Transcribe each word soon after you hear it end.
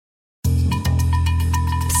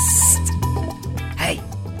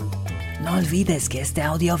olvides que este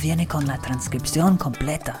audio viene con la transcripción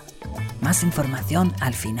completa. Más información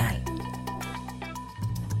al final.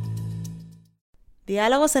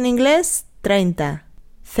 Diálogos en inglés 30.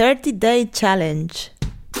 30-day challenge.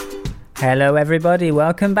 Hello everybody,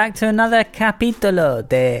 welcome back to another capítulo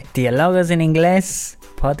de Diálogos en Inglés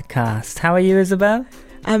podcast. How are you, Isabel?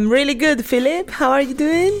 I'm really good, Philip. How are you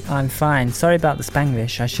doing? I'm fine. Sorry about the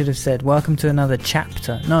Spanglish. I should have said welcome to another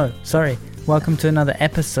chapter. No, sorry. Welcome to another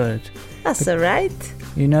episode. That's alright.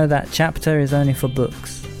 You know that chapter is only for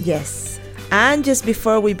books. Yes. And just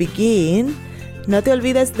before we begin, no te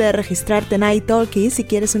olvides de registrarte en italki si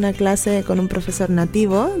quieres una clase con un profesor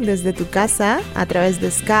nativo desde tu casa a través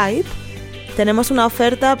de Skype. Tenemos una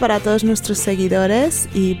oferta para todos nuestros seguidores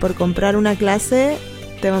y por comprar una clase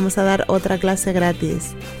te vamos a dar otra clase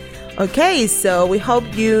gratis. Okay, so we hope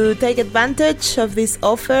you take advantage of this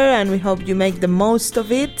offer and we hope you make the most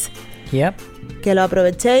of it. Yep. Que lo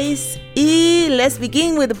aprovechéis y let's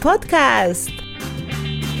begin with the podcast.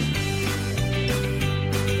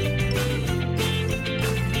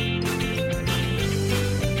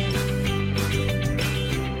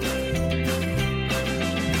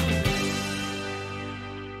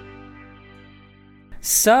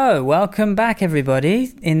 So, welcome back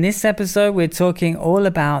everybody. In this episode we're talking all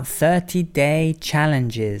about 30-day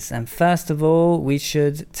challenges. And first of all, we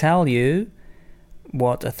should tell you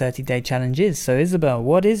what a 30-day challenge is. So, Isabel,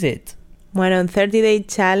 what is it? Bueno, un 30-day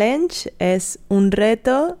challenge es un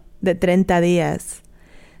reto de 30 días.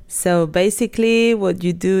 So, basically what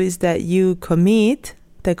you do is that you commit,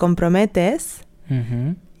 te comprometes,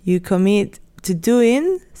 you commit to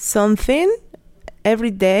doing something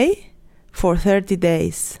every day for 30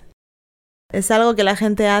 days. Es algo que la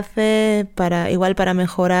gente hace para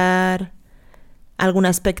mejorar algún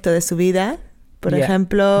aspecto de su vida. Por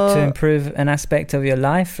ejemplo, to improve an aspect of your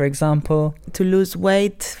life, for example. To lose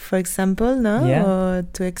weight, for example, no? Yeah. Or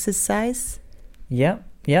to exercise. Yeah.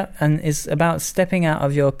 And it's about stepping out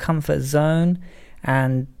of your comfort zone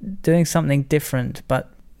and doing something different, but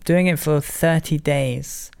doing it for 30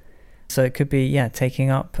 days. So it could be, taking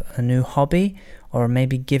up a new hobby or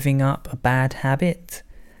maybe giving up a bad habit.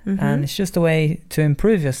 And it's just a way to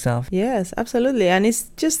improve yourself. Yes, absolutely. And it's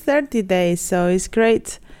just 30 days, so it's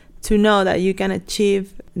great to know that you can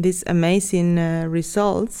achieve these amazing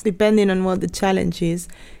results, depending on what the challenge is,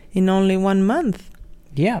 in only 1 month.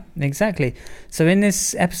 Yeah, exactly. So in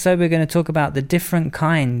this episode, we're going to talk about the different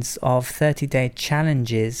kinds of 30-day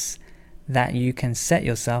challenges that you can set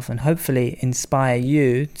yourself and hopefully inspire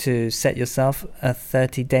you to set yourself a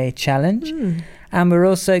 30-day challenge. And we're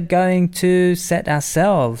also going to set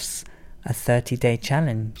ourselves a 30-day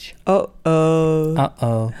challenge. Uh-oh.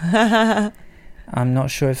 I'm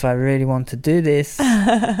not sure if I really want to do this.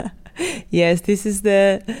 Yes, this is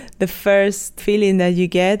the first feeling that you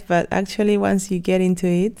get, but actually once you get into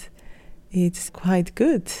it, it's quite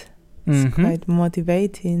good. It's quite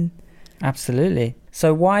motivating. Absolutely.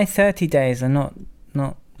 So why 30 days and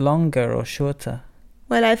not longer or shorter?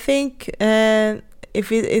 Well, I think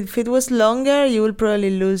if it was longer, you will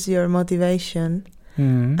probably lose your motivation.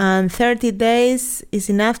 And 30 days is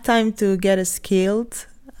enough time to get skilled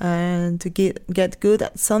and to get good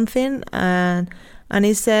at something, and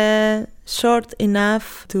it's short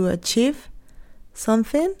enough to achieve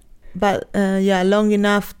something, but long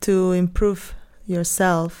enough to improve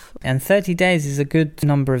yourself. And 30 days is a good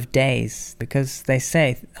number of days, because they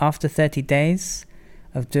say after 30 days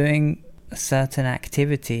of doing a certain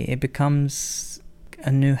activity, it becomes a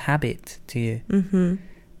new habit to you.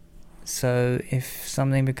 So if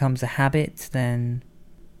something becomes a habit, then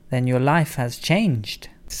your life has changed.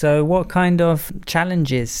 So what kind of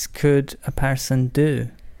challenges could a person do?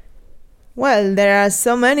 Well, there are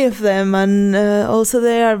so many of them, and also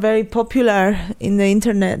they are very popular in the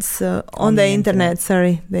internet. So on the internet,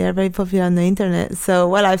 they are very popular on the internet. So,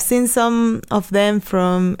 well, I've seen some of them,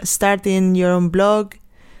 from starting your own blog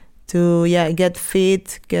to get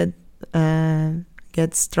fit, get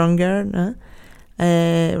stronger,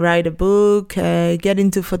 write a book, get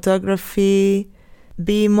into photography,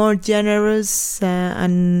 be more generous,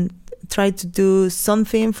 and try to do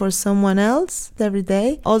something for someone else every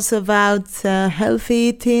day. Also about healthy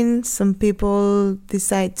eating. Some people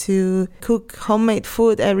decide to cook homemade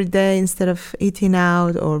food every day instead of eating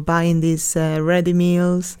out or buying these ready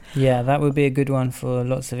meals. Yeah, that would be a good one for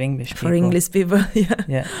lots of English people. For English people,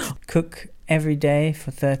 Yeah. Cook every day for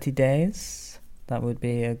 30 days. That would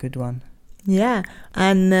be a good one. Yeah.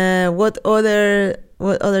 And what other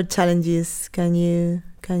challenges can you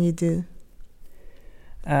do?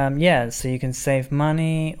 So you can save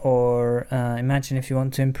money, or imagine if you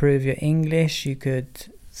want to improve your English, you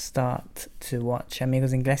could start to watch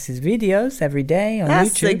Amigos Ingleses videos every day on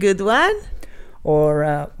That's YouTube. a good one.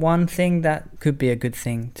 Or one thing that could be a good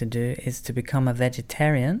thing to do is to become a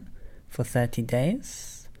vegetarian for 30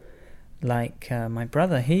 days. Like my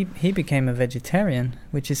brother, he became a vegetarian,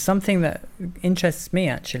 which is something that interests me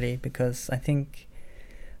actually, because I think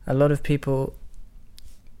a lot of people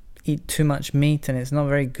eat too much meat and it's not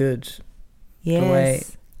very good. Yes. The way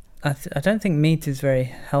I don't think meat is very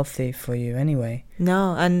healthy for you anyway.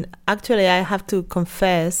 No, and actually I have to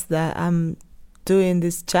confess that I'm doing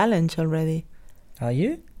this challenge already. Are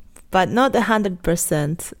you? But not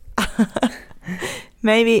 100%.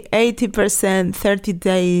 Maybe 80%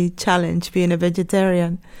 30-day challenge being a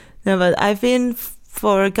vegetarian. No, but I've been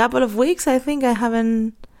for a couple of weeks. I think I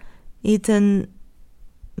haven't eaten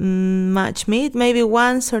much meat, maybe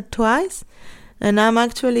once or twice. And I'm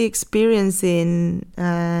actually experiencing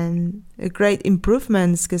great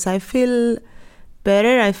improvements because I feel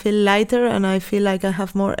better, I feel lighter, and I feel like I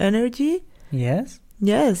have more energy. Yes?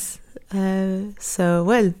 Yes. So,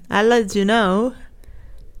 well, I'll let you know.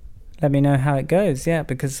 Let me know how it goes, yeah,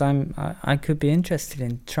 because I could be interested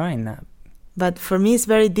in trying that. But for me, it's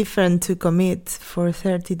very different to commit for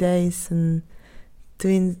 30 days and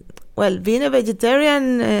doing... Well, being a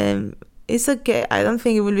vegetarian, it's okay. I don't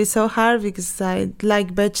think it will be so hard because I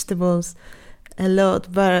like vegetables a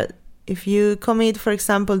lot. But if you commit, for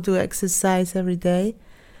example, to exercise every day,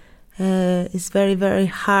 it's very, very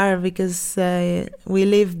hard because we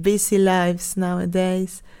live busy lives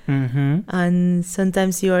nowadays. Mm-hmm. And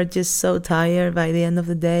sometimes you are just so tired by the end of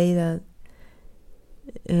the day that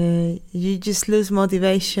you just lose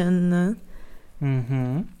motivation.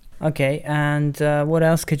 Mm-hmm. Okay, and what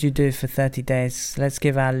else could you do for 30 days? Let's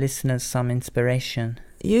give our listeners some inspiration.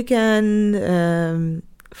 You can,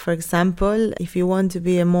 for example, if you want to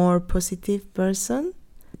be a more positive person,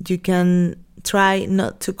 you can try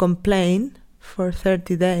not to complain for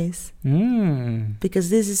 30 days.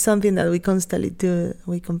 Because this is something that we constantly do.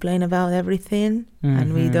 We complain about everything,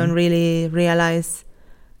 and we don't really realize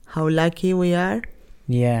how lucky we are.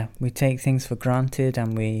 Yeah, we take things for granted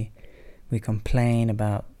and we complain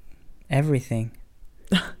about everything.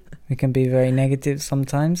 We can be very negative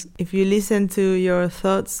sometimes. If you listen to your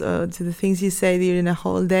thoughts to the things you say during a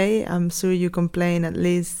whole day, I'm sure you complain at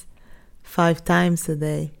least 5 times a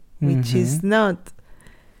day, which is not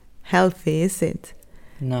healthy, is it?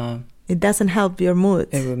 No. It doesn't help your mood.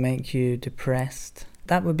 It would make you depressed.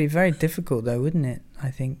 That would be very difficult though, wouldn't it?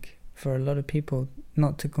 I think for a lot of people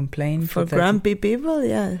not to complain. For grumpy people,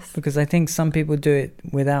 yes. Because I think some people do it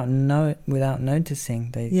without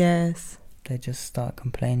noticing. They just start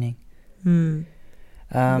complaining.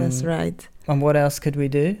 That's right. And what else could we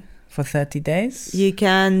do for 30 days? You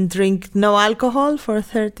can drink no alcohol for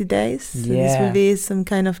 30 days. So this will be some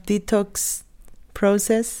kind of detox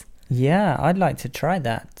process. Yeah, I'd like to try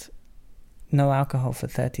that. No alcohol for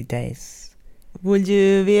 30 days. Would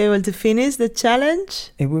you be able to finish the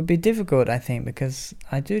challenge? It would be difficult, I think, because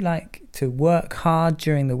I do like to work hard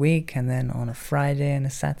during the week, and then on a Friday and a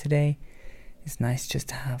Saturday, it's nice just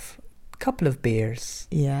to have a couple of beers.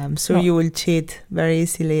 Yeah, I'm sure you will cheat very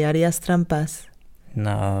easily. Harías trampas.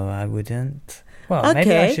 No, I wouldn't. Well,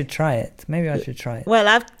 maybe I should try it.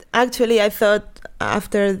 Well, actually, I thought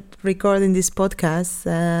after recording this podcast,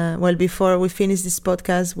 before we finish this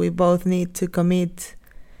podcast, we both need to commit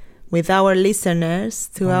with our listeners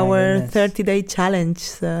to our 30-day challenge.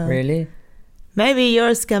 So really? Maybe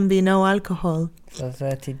yours can be no alcohol. For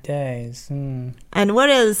 30 days. And what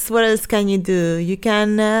else can you do? You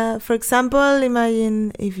can, for example,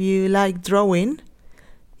 imagine if you like drawing,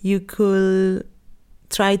 you could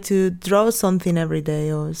try to draw something every day,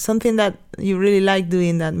 or something that you really like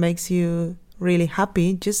doing that makes you really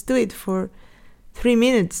happy. Just do it for 3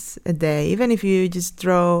 minutes a day, even if you just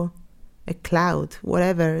draw a cloud,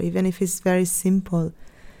 whatever, even if it's very simple.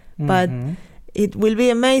 But it will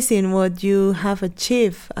be amazing what you have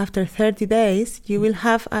achieved after 30 days. You will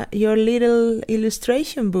have your little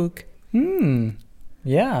illustration book.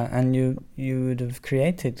 Yeah, and you would have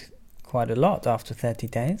created quite a lot after 30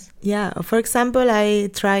 days. Yeah, for example,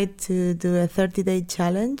 I tried to do a 30-day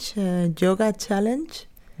challenge, a yoga challenge.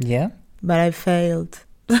 Yeah? But I failed.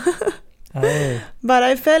 Oh. But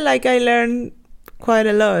I felt like I learned quite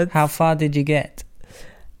a lot. How far did you get?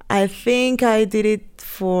 I think I did it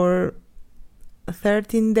for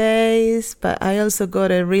 13 days, but I also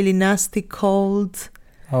got a really nasty cold.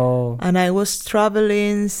 Oh. And I was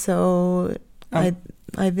traveling, so I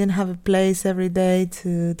didn't have a place every day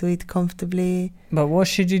to do it comfortably. But what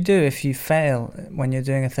should you do if you fail when you're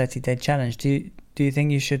doing a 30-day challenge? Do you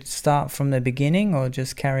think you should start from the beginning or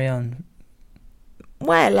just carry on?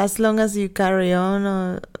 Well, as long as you carry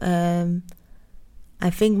on, I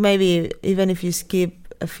think maybe even if you skip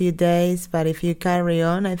a few days, but if you carry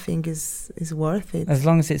on, I think is worth it. As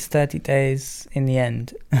long as it's 30 days in the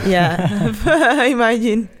end. Yeah,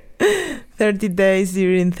 imagine 30 days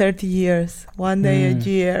during 30 years, one day a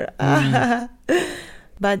year.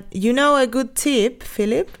 But you know a good tip,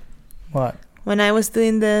 Philip? What? When I was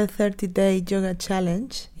doing the 30-day yoga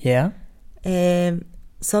challenge, Yeah.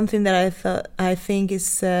 Something that I think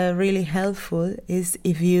is really helpful is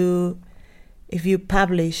if you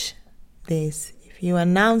publish this, if you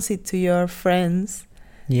announce it to your friends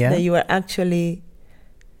that you are actually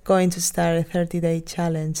going to start a 30-day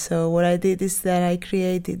challenge. So what I did is that I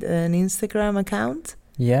created an Instagram account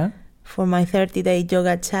for my 30-day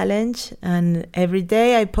yoga challenge, and every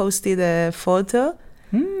day I posted a photo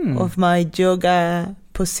of my yoga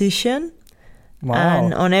position. Wow.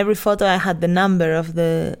 And on every photo I had the number of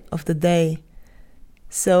the day.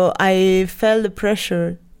 So I felt the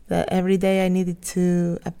pressure that every day I needed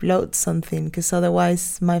to upload something, because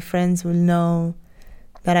otherwise my friends will know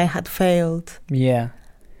that I had failed. Yeah.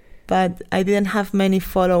 But I didn't have many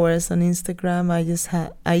followers on Instagram.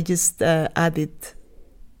 I just added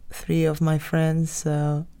 3 of my friends,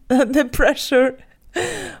 so the pressure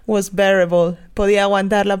was bearable. Podía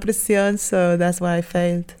aguantar la presión, so that's why I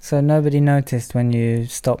failed. So nobody noticed when you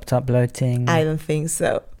stopped uploading? I don't think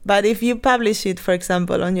so. But if you publish it, for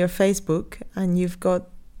example, on your Facebook, and you've got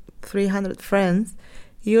 300 friends,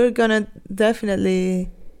 you're gonna definitely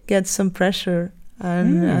get some pressure,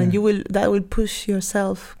 and that will push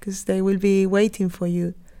yourself, because they will be waiting for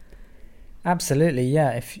you. Absolutely,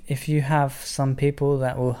 yeah. If you have some people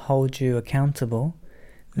that will hold you accountable,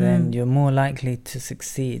 then you're more likely to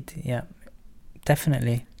succeed. Yeah,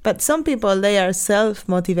 definitely. But some people, they are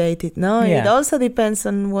self-motivated, no? Yeah. It also depends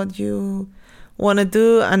on what you want to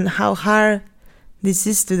do and how hard this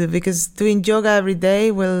is to do, because doing yoga every day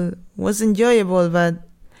was enjoyable, but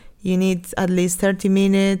you need at least 30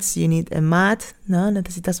 minutes, you need a mat, no?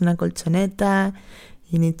 Necesitas una colchoneta,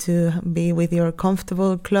 you need to be with your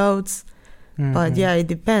comfortable clothes. But yeah, it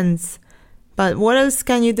depends. But what else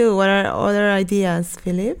can you do? What are other ideas,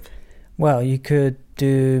 Philip? Well, you could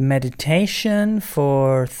do meditation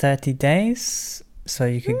for 30 days. So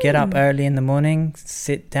you could get up early in the morning,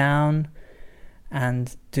 sit down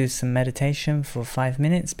and do some meditation for 5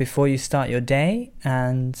 minutes before you start your day.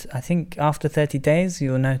 And I think after 30 days,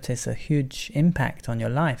 you'll notice a huge impact on your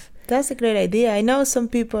life. That's a great idea. I know some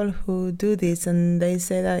people who do this, and they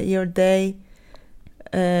say that your day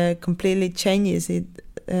completely changes. It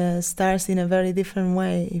starts in a very different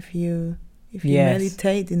way if you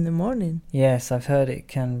meditate in the morning. Yes, I've heard it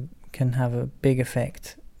can have a big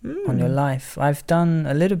effect on your life. I've done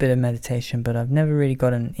a little bit of meditation, but I've never really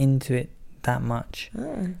gotten into it that much.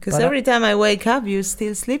 Because every time I wake up, you're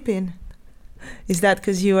still sleeping. Is that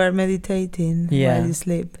because you are meditating while you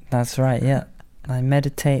sleep? That's right, yeah. I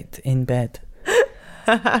meditate in bed.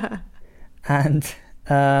 And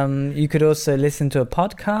you could also listen to a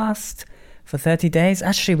podcast for 30 days.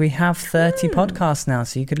 Actually, we have 30 podcasts now,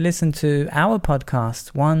 so you could listen to our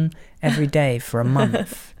podcast, one every day for a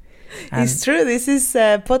month. It's true, this is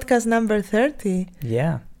podcast number 30.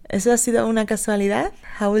 Yeah. ¿Eso ha sido una casualidad?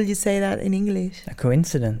 How will you say that in English? A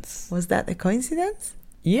coincidence. Was that a coincidence?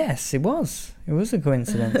 Yes, it was. It was a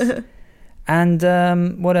coincidence. And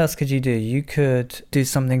what else could you do? You could do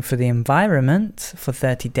something for the environment for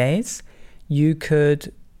 30 days. You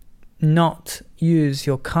could not use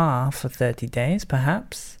your car for 30 days,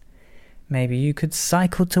 perhaps. Maybe you could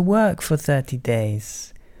cycle to work for 30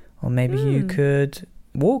 days. Or maybe you could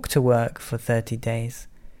walk to work for 30 days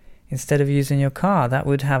instead of using your car. That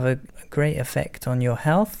would have a great effect on your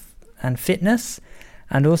health and fitness,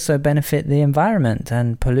 and also benefit the environment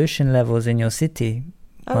and pollution levels in your city.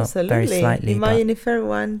 Absolutely. Well, very slightly. Imagine if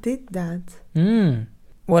everyone did that.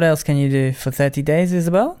 What else can you do for 30 days,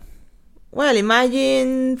 Isabel? Well,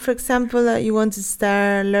 imagine, for example, that you want to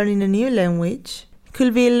start learning a new language. It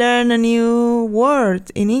could be learn a new word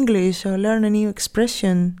in English or learn a new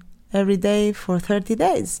expression every day for 30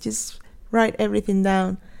 days. Just write everything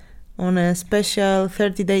down on a special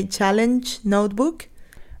 30-day challenge notebook.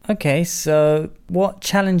 Okay, so what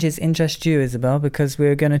challenges interest you, Isabel? Because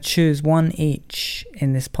we're going to choose one each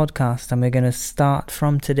in this podcast, and we're going to start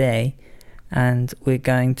from today, and we're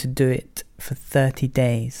going to do it for 30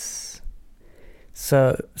 days.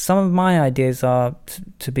 So some of my ideas are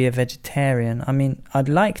to be a vegetarian. I mean, I'd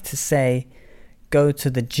like to say go to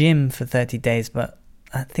the gym for 30 days, but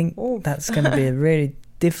I think that's going to be a really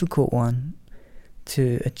difficult one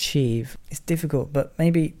to achieve. It's difficult, but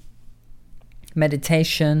maybe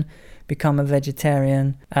meditation, become a vegetarian.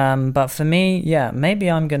 But for me, yeah,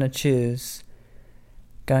 maybe I'm going to choose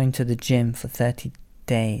going to the gym for 30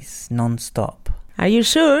 days non-stop. Are you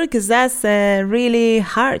sure? Because that's a really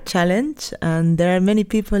hard challenge and there are many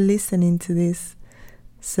people listening to this.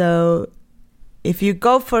 So if you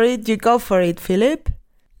go for it, you go for it, Philip.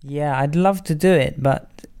 Yeah, I'd love to do it, but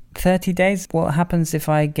 30 days, what happens if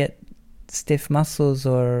I get stiff muscles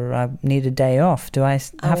or I need a day off? Do I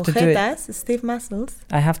have to do it? Stiff muscles.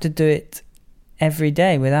 I have to do it every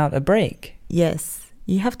day without a break. Yes,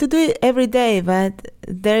 you have to do it every day, but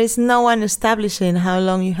there is no one establishing how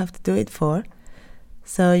long you have to do it for.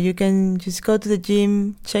 So you can just go to the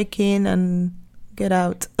gym, check in and get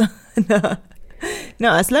out.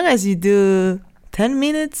 No, as long as you do 10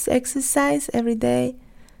 minutes exercise every day,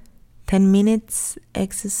 10 minutes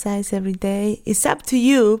exercise every day. It's up to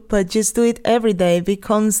you, but just do it every day. Be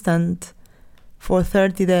constant for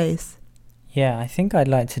 30 days. Yeah, I think I'd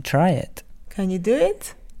like to try it. Can you do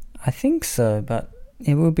it? I think so, but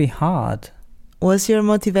it will be hard. What's your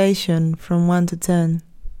motivation from 1 to 10?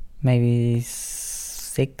 Maybe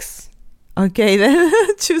 6. Okay, then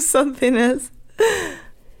choose something else.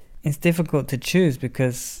 It's difficult to choose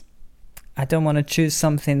because I don't want to choose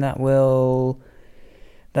something that will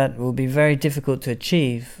be very difficult to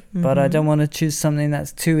achieve, but I don't want to choose something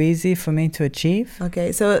that's too easy for me to achieve.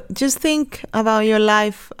 Okay, so just think about your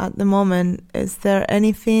life at the moment. Is there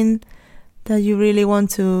anything that you really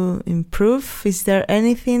want to improve? Is there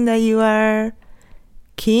anything that you are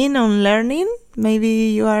keen on learning?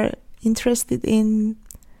 Maybe you are interested in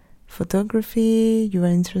photography, you are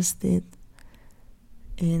interested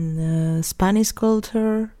in Spanish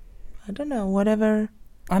culture, I don't know, whatever.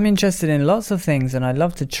 I'm interested in lots of things and I'd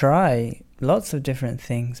love to try lots of different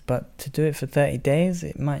things, but to do it for 30 days,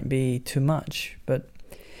 it might be too much. But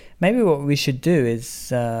maybe what we should do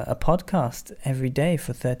is a podcast every day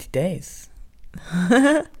for 30 days.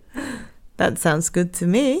 That sounds good to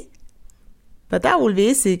me. But that will be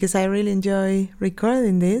easy because I really enjoy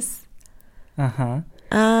recording this. Uh-huh.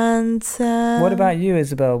 And what about you,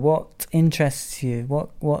 Isabel? What interests you?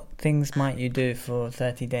 What things might you do for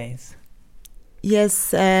 30 days?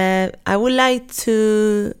 Yes, I would like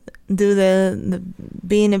to do the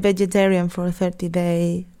being a vegetarian for 30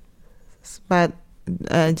 days, but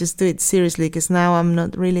just do it seriously because now I'm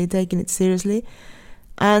not really taking it seriously.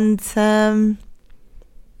 And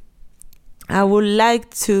I would like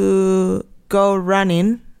to go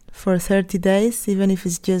running for 30 days, even if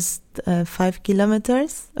it's just 5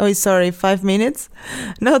 kilometers. Oh, sorry, 5 minutes,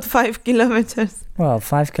 not 5 kilometers. Well,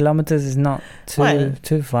 5 kilometers is not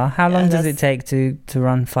too far. How long does it take to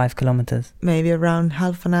run 5 kilometers? Maybe around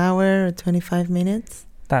half an hour or 25 minutes.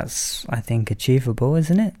 That's, I think, achievable,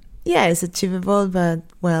 isn't it? Yeah, it's achievable, but,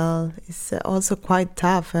 well, it's also quite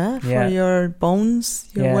tough for your bones,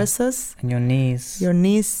 your huesos. And your knees. Your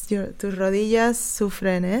knees, tus rodillas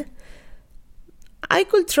sufren, I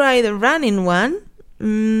could try the running one.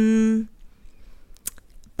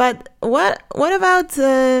 But what about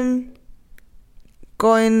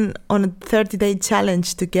going on a 30-day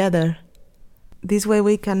challenge together? This way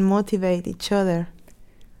we can motivate each other.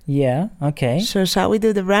 Yeah, okay. So shall we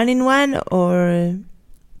do the running one or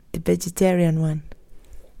the vegetarian one?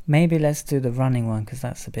 Maybe let's do the running one because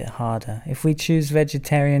that's a bit harder. If we choose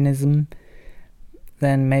vegetarianism,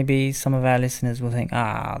 then maybe some of our listeners will think,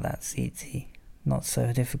 that's easy. Not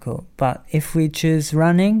so difficult. But if we choose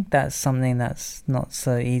running, that's something that's not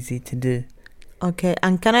so easy to do. Okay,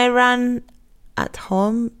 and can I run at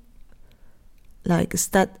home? Like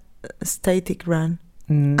static run?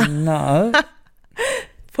 No.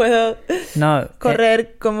 ¿Puedo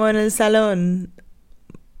correr como en el salón?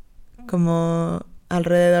 Como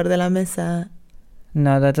alrededor de la mesa?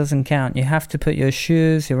 No, that doesn't count. You have to put your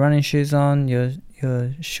running shoes on, your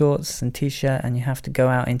shorts and t-shirt, and you have to go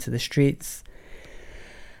out into the streets.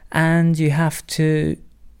 And you have to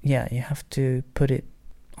put it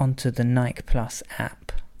onto the Nike Plus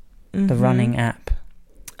app, the running app.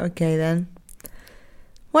 Okay, then.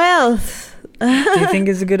 Well... Do you think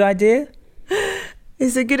it's a good idea?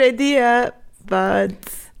 It's a good idea, but...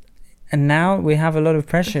 And now we have a lot of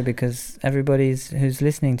pressure because everybody who's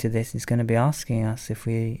listening to this is going to be asking us if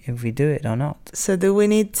we do it or not. So do we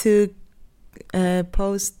need to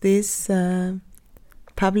post this,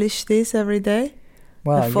 publish this every day?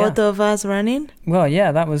 Well, a photo of us running? Well,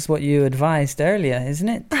 yeah, that was what you advised earlier, isn't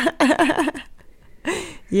it?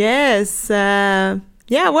 Yes.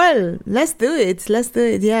 Well, let's do it.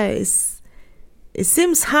 Yeah, it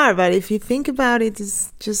seems hard, but if you think about it,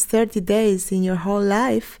 it's just 30 days in your whole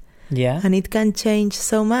life. Yeah. And it can change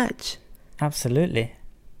so much. Absolutely.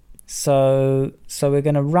 So we're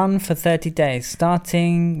going to run for 30 days,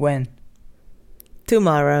 starting when?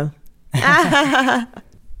 Tomorrow.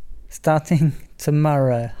 Starting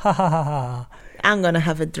tomorrow. Ha ha ha ha. I'm going to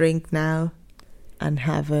have a drink now and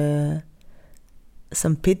have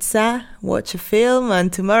some pizza, watch a film,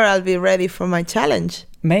 and tomorrow I'll be ready for my challenge.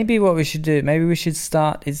 Maybe what we should do, maybe we should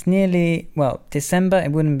start, it's nearly, December,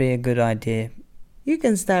 it wouldn't be a good idea. You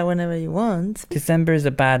can start whenever you want. December is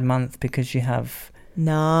a bad month because you have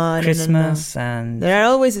Christmas and... There are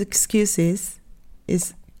always excuses.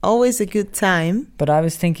 It's always a good time. But I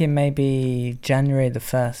was thinking maybe January the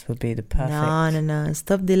 1st would be the perfect... No.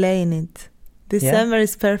 Stop delaying it. December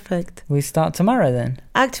is perfect. We start tomorrow then?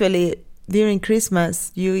 Actually, during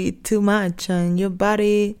Christmas, you eat too much and your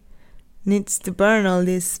body needs to burn all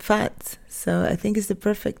this fat. So I think it's the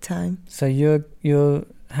perfect time. So you're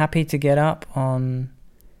happy to get up on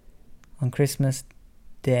Christmas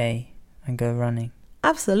Day and go running?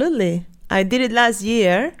 Absolutely. I did it last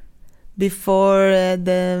year before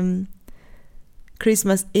the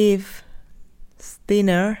Christmas Eve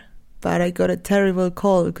dinner, but I got a terrible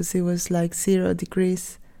cold because it was like 0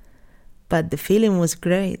 degrees. But the feeling was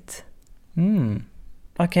great.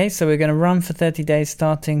 Okay, so we're going to run for 30 days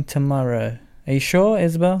starting tomorrow. Are you sure,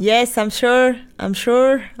 Isabel? Yes, I'm sure.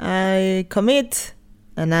 I commit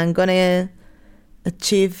and I'm going to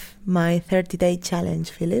achieve my 30-day challenge,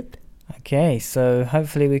 Philip. Okay, so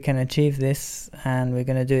hopefully we can achieve this and we're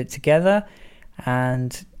going to do it together,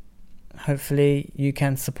 and hopefully you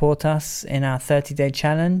can support us in our 30-day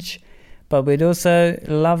challenge. But we'd also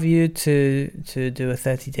love you to do a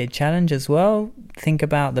 30-day challenge as well. Think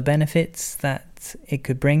about the benefits that it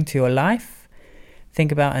could bring to your life.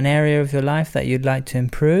 Think about an area of your life that you'd like to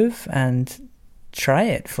improve and try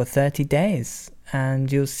it for 30 days.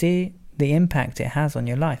 And you'll see the impact it has on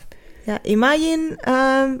your life. Yeah, imagine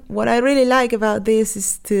what I really like about this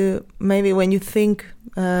is to maybe when you think,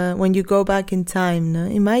 when you go back in time, no?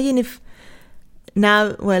 Imagine if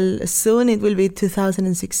now, soon it will be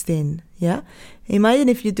 2016, yeah? Imagine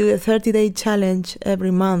if you do a 30-day challenge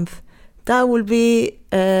every month. That will be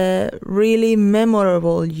a really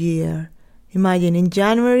memorable year. Imagine in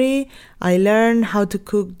January, I learned how to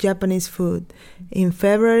cook Japanese food. In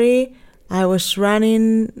February, I was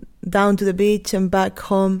running down to the beach and back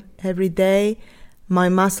home every day. My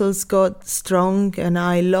muscles got strong and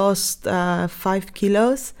I lost 5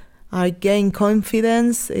 kilos. I gained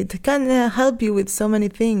confidence. It can help you with so many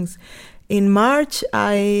things. In March,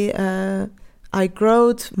 I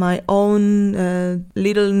wrote my own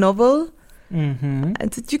little novel. Mm-hmm.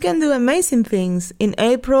 And you can do amazing things. In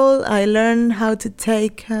April, I learned how to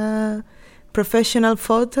take professional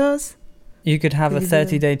photos. You could have a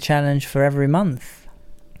 30-day challenge for every month.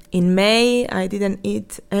 In May, I didn't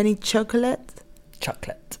eat any chocolate.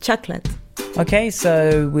 Chocolate. Okay,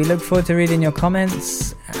 so we look forward to reading your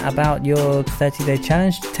comments about your 30-day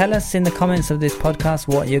challenge. Tell us in the comments of this podcast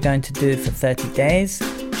what you're going to do for 30 days.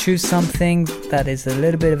 Choose something that is a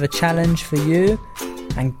little bit of a challenge for you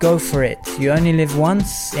and go for it. You only live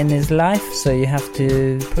once in this life, so you have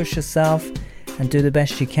to push yourself and do the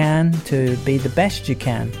best you can to be the best you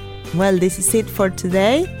can. Well, this is it for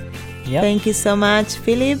today. Yep. Thank you so much,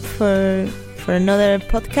 Philip, for another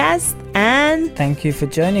podcast. And thank you for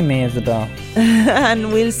joining me, Isabel.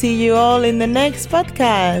 And we'll see you all in the next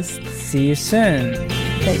podcast. See you soon.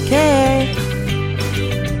 Take care.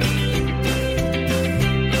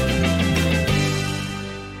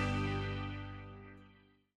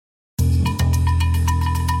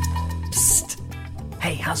 Psst.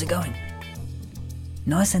 Hey, how's it going?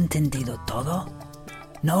 ¿No has entendido todo?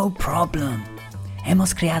 No problem.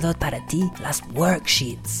 Hemos creado para ti las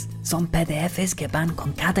worksheets. Son PDFs que van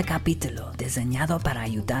con cada capítulo, diseñado para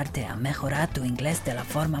ayudarte a mejorar tu inglés de la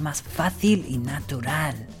forma más fácil y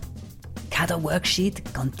natural. Cada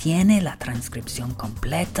worksheet contiene la transcripción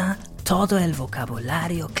completa, todo el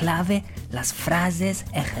vocabulario clave, las frases,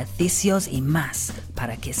 ejercicios y más,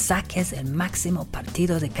 para que saques el máximo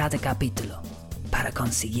partido de cada capítulo. Para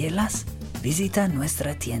conseguirlas, visita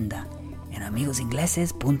nuestra tienda en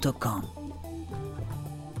amigosingleses.com.